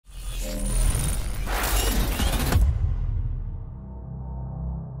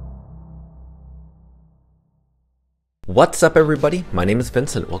What's up, everybody? My name is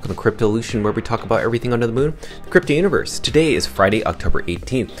Vincent. Welcome to Cryptolution, where we talk about everything under the moon, the crypto universe. Today is Friday, October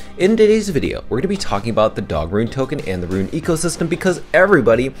 18th. In today's video, we're going to be talking about the dog rune token and the rune ecosystem because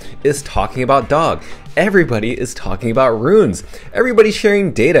everybody is talking about dog. Everybody is talking about runes. Everybody's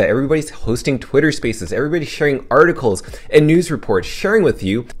sharing data. Everybody's hosting Twitter spaces. Everybody's sharing articles and news reports, sharing with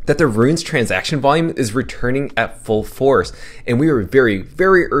you that the runes transaction volume is returning at full force. And we were very,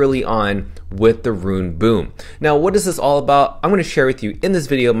 very early on with the rune boom. Now, what is this all about? I'm going to share with you in this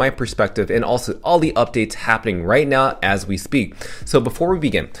video my perspective and also all the updates happening right now as we speak. So before we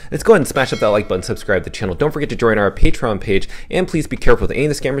begin, let's go ahead and smash up that like button, subscribe to the channel. Don't forget to join our Patreon page, and please be careful with any of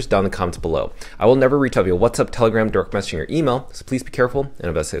the scammers down in the comments below. I will never reach out via WhatsApp, Telegram, direct messaging, or email, so please be careful and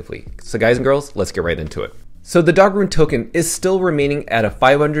invest safely. So guys and girls, let's get right into it. So the dog rune token is still remaining at a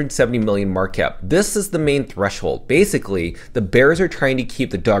 570 million market cap. This is the main threshold. Basically, the bears are trying to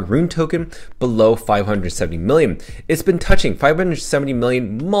keep the dog rune token below 570 million. It's been touching 570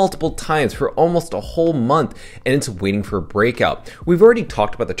 million multiple times for almost a whole month, and it's waiting for a breakout. We've already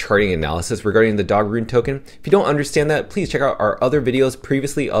talked about the charting analysis regarding the dog rune token. If you don't understand that, please check out our other videos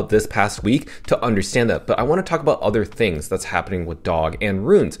previously of this past week to understand that. But I want to talk about other things that's happening with dog and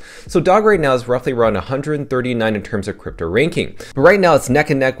runes. So dog right now is roughly around 139 in terms of crypto ranking. But right now it's neck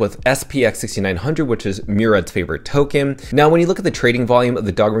and neck with SPX 6900, which is Murad's favorite token. Now, when you look at the trading volume of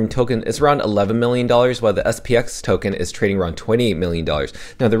the dog rune token, it's around $11 million, while the SPX token is trading around $28 million.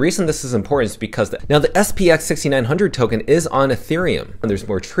 Now, the reason this is important is because now the SPX 6900 token is on Ethereum, and there's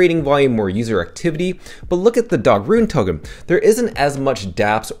more trading volume, more user activity. But look at the dog rune token. There isn't as much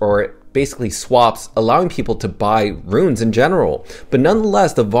dApps or basically swaps allowing people to buy runes in general, but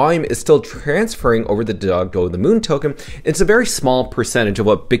nonetheless the volume is still transferring over the dog the moon token. It's a very small percentage of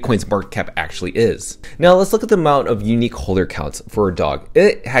what Bitcoin's market cap actually is. Now let's look at the amount of unique holder counts for a dog.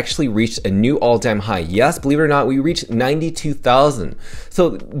 It actually reached a new all-time high. Yes, believe it or not, we reached 92,000.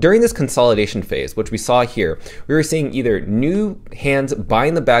 So during this consolidation phase, which we saw here, we were seeing either new hands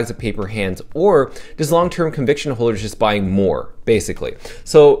buying the bags of paper hands or just long-term conviction holders just buying more, basically.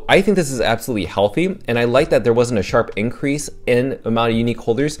 So I think this is absolutely healthy, and I like that there wasn't a sharp increase in amount of unique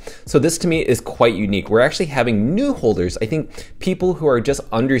holders. So this to me is quite unique. We're actually having new holders. I think people who are just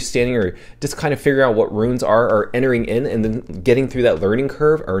understanding or just kind of figuring out what runes are entering in and then getting through that learning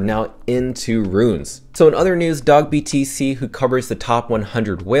curve are now into runes. So in other news, DogBTC, who covers the top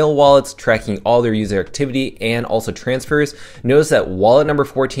 100 whale wallets, tracking all their user activity and also transfers, knows that wallet number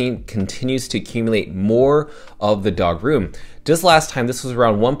 14 continues to accumulate more of the dog rune. Just last time, this was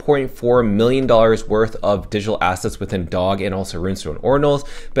around $1.4 million worth of digital assets within dog and also runestone Ordinals,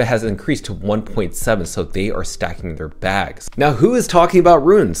 but has increased to 1.7, so they are stacking their bags. Now, who is talking about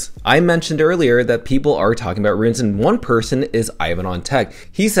runes? I mentioned earlier that people are talking about runes, and one person is Ivan on Tech.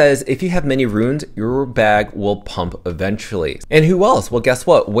 He says, if you have many runes, your bag will pump eventually. And who else? Well, guess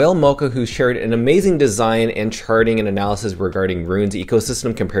what? Whale Mocha, who shared an amazing design and charting and analysis regarding runes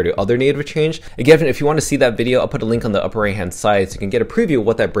ecosystem compared to other native exchange. Again, if you want to see that video, I'll put a link on the upper right hand side so you can get a preview of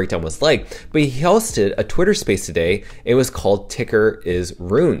what that breakdown was like. But he hosted a Twitter space today. It was called Ticker is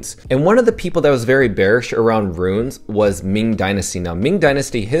Runes. And one of the people that was very bearish around runes was Ming Dynasty. Now, Ming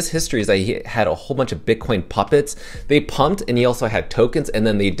Dynasty, his history is that he had a whole bunch of Bitcoin puppets. They pumped, and he also had tokens, and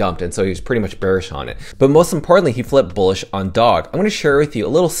then they dumped, and so he was pretty much bearish on it. But most importantly, he flipped bullish on dog. I'm going to share with you a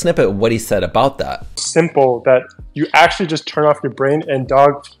little snippet of what he said about that. Simple, that you actually just turn off your brain and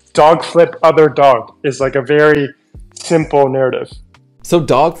dog flip other dog is like a very simple narrative. So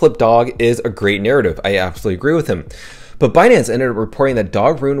dog flip dog is a great narrative. I absolutely agree with him. But Binance ended up reporting that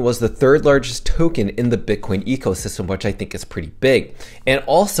dog rune was the third largest token in the Bitcoin ecosystem, which I think is pretty big. And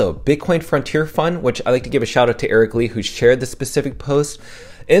also Bitcoin Frontier Fund, which I like to give a shout out to Eric Lee, who shared the specific post.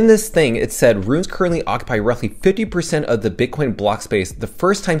 In this thing, it said runes currently occupy roughly 50% of the Bitcoin block space, the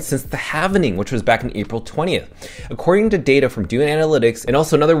first time since the halvening, which was back in April 20th. According to data from Dune Analytics and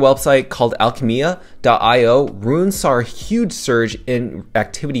also another website called alchemia.io, runes saw a huge surge in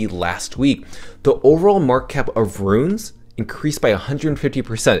activity last week. The overall market cap of runes increased by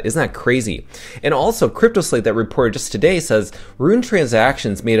 150%. Isn't that crazy? And also, CryptoSlate that reported just today says rune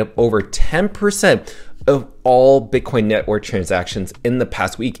transactions made up over 10% of all Bitcoin network transactions in the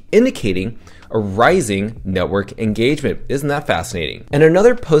past week, indicating a rising network engagement. Isn't that fascinating? And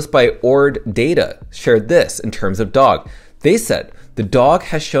another post by Ord Data shared this in terms of dog. They said, the dog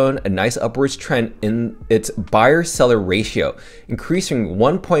has shown a nice upwards trend in its buyer-seller ratio, increasing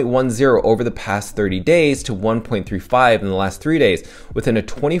 1.10 over the past 30 days to 1.35 in the last 3 days, within a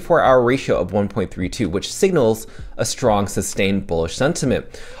 24-hour ratio of 1.32, which signals a strong, sustained bullish sentiment.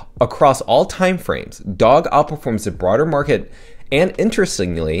 Across all time frames, dog outperforms the broader market, and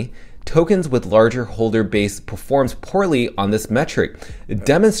interestingly, Tokens with larger holder base performs poorly on this metric,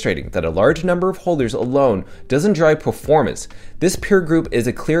 demonstrating that a large number of holders alone doesn't drive performance. This peer group is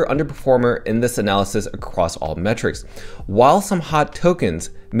a clear underperformer in this analysis across all metrics. While some hot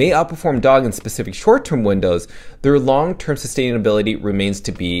tokens may outperform DOG in specific short-term windows, their long-term sustainability remains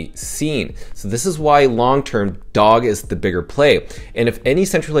to be seen. So this is why long-term DOG is the bigger play. And if any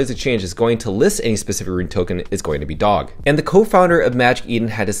centralized exchange is going to list any specific rune token, it's going to be DOG. And the co-founder of Magic Eden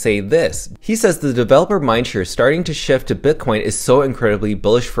had to say this. He says the developer mindshare starting to shift to Bitcoin is so incredibly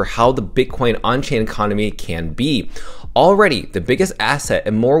bullish for how the Bitcoin on-chain economy can be. Already the biggest asset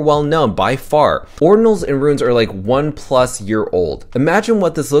and more well-known by far, Ordinals and runes are like 1+ year old. Imagine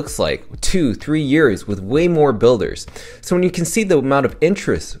what this looks like 2-3 years with way more builders. So when you can see the amount of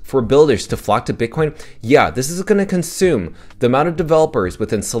interest for builders to flock to Bitcoin, yeah, this is going to consume the amount of developers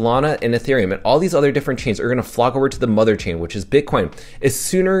within Solana and Ethereum and all these other different chains are going to flock over to the mother chain, which is Bitcoin. It's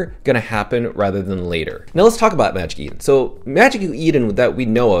sooner going to happen rather than later. Now let's talk about Magic Eden. So Magic Eden that we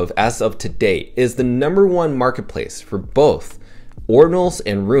know of as of today is the #1 marketplace for both Ordinals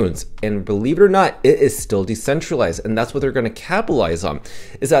and runes, and believe it or not, it is still decentralized, and that's what they're going to capitalize on,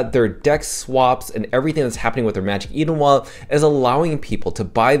 is that their DEX swaps and everything that's happening with their Magic Eden wallet is allowing people to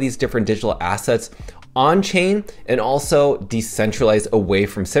buy these different digital assets on-chain and also decentralized away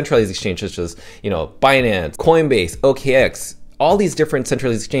from centralized exchanges such as, Binance, Coinbase, OKX, all these different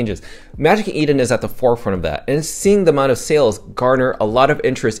centralized exchanges. Magic Eden is at the forefront of that, and it's seeing the amount of sales garner a lot of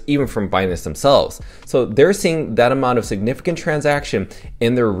interest even from Binance themselves. So they're seeing that amount of significant transaction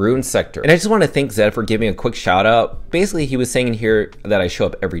in their rune sector. And I just want to thank Zed for giving a quick shout out. Basically, he was saying in here that I show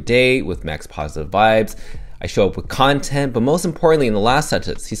up every day with max positive vibes. I show up with content, but most importantly in the last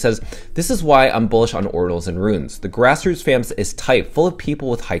sentence, he says, "This is why I'm bullish on Ordinals and runes. The grassroots fams is tight, full of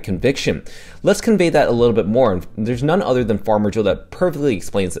people with high conviction." Let's convey that a little bit more, and there's none other than Farmer Joe that perfectly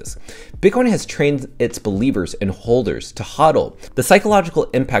explains this. Bitcoin has trained its believers and holders to hodl. The psychological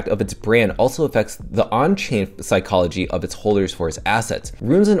impact of its brand also affects the on-chain psychology of its holders for its assets.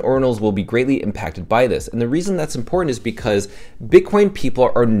 Runes and Ordinals will be greatly impacted by this, and the reason that's important is because Bitcoin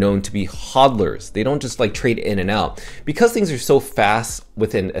people are known to be hodlers. They don't just like trade in and out. Because things are so fast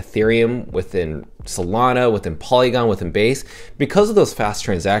within Ethereum, within Solana, within Polygon, within Base, because of those fast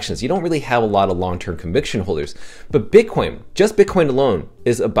transactions, you don't really have a lot of long-term conviction holders. But Bitcoin, just Bitcoin alone,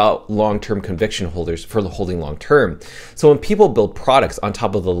 is about long-term conviction holders for the holding long-term. So when people build products on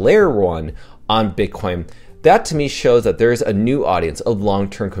top of the layer 1 on Bitcoin, that to me shows that there's a new audience of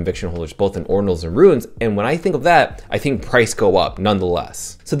long-term conviction holders, both in Ordinals and runes. And when I think of that, I think price go up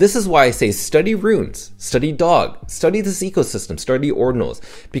nonetheless. So this is why I say study runes, study DOG, study this ecosystem, study Ordinals,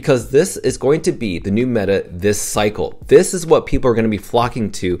 because this is going to be the new meta this cycle. This is what people are going to be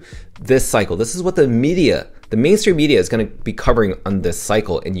flocking to this cycle. This is what the mainstream media is going to be covering on this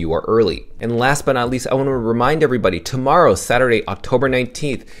cycle, and you are early. And last but not least, I want to remind everybody, tomorrow, Saturday, October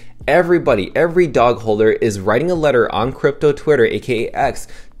 19th, every dog holder is writing a letter on crypto Twitter, aka X,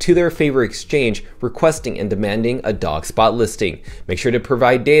 to their favorite exchange requesting and demanding a dog spot listing. Make sure to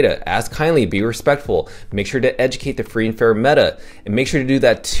provide data, ask kindly, be respectful, make sure to educate the free and fair meta, and make sure to do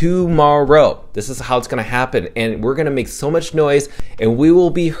that tomorrow. This is how it's going to happen, and we're going to make so much noise, and we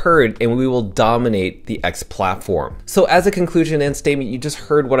will be heard, and we will dominate the X platform. So as a conclusion and statement, you just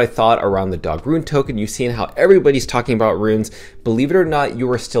heard what I thought around the dog rune token. You've seen how everybody's talking about runes. Believe it or not, you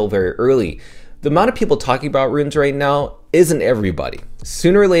are still very early. The amount of people talking about runes right now isn't everybody.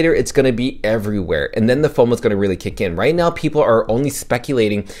 Sooner or later, it's going to be everywhere, and then the FOMO is going to really kick in. Right now, people are only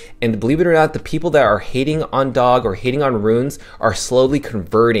speculating, and believe it or not, the people that are hating on DOG or hating on runes are slowly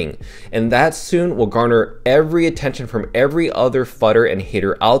converting, and that soon will garner every attention from every other fudder and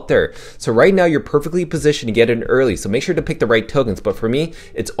hater out there. So right now, you're perfectly positioned to get in early, so make sure to pick the right tokens, but for me,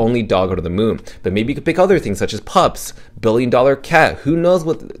 it's only DOG to the moon. But maybe you could pick other things such as pups, billion-dollar cat, who knows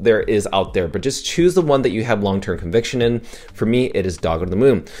what there is out there, but just choose the one that you have long-term conviction in. For me, it is DOG to the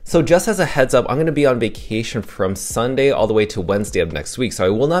moon. So just as a heads up, I'm going to be on vacation from Sunday all the way to Wednesday of next week. So I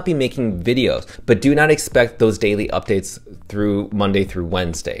will not be making videos, but do not expect those daily updates through Monday through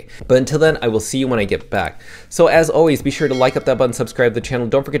Wednesday. But until then, I will see you when I get back. So as always, be sure to like up that button, subscribe to the channel.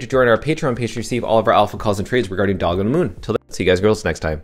 Don't forget to join our Patreon page to receive all of our alpha calls and trades regarding DOG on the moon. Till then, see you guys girls next time.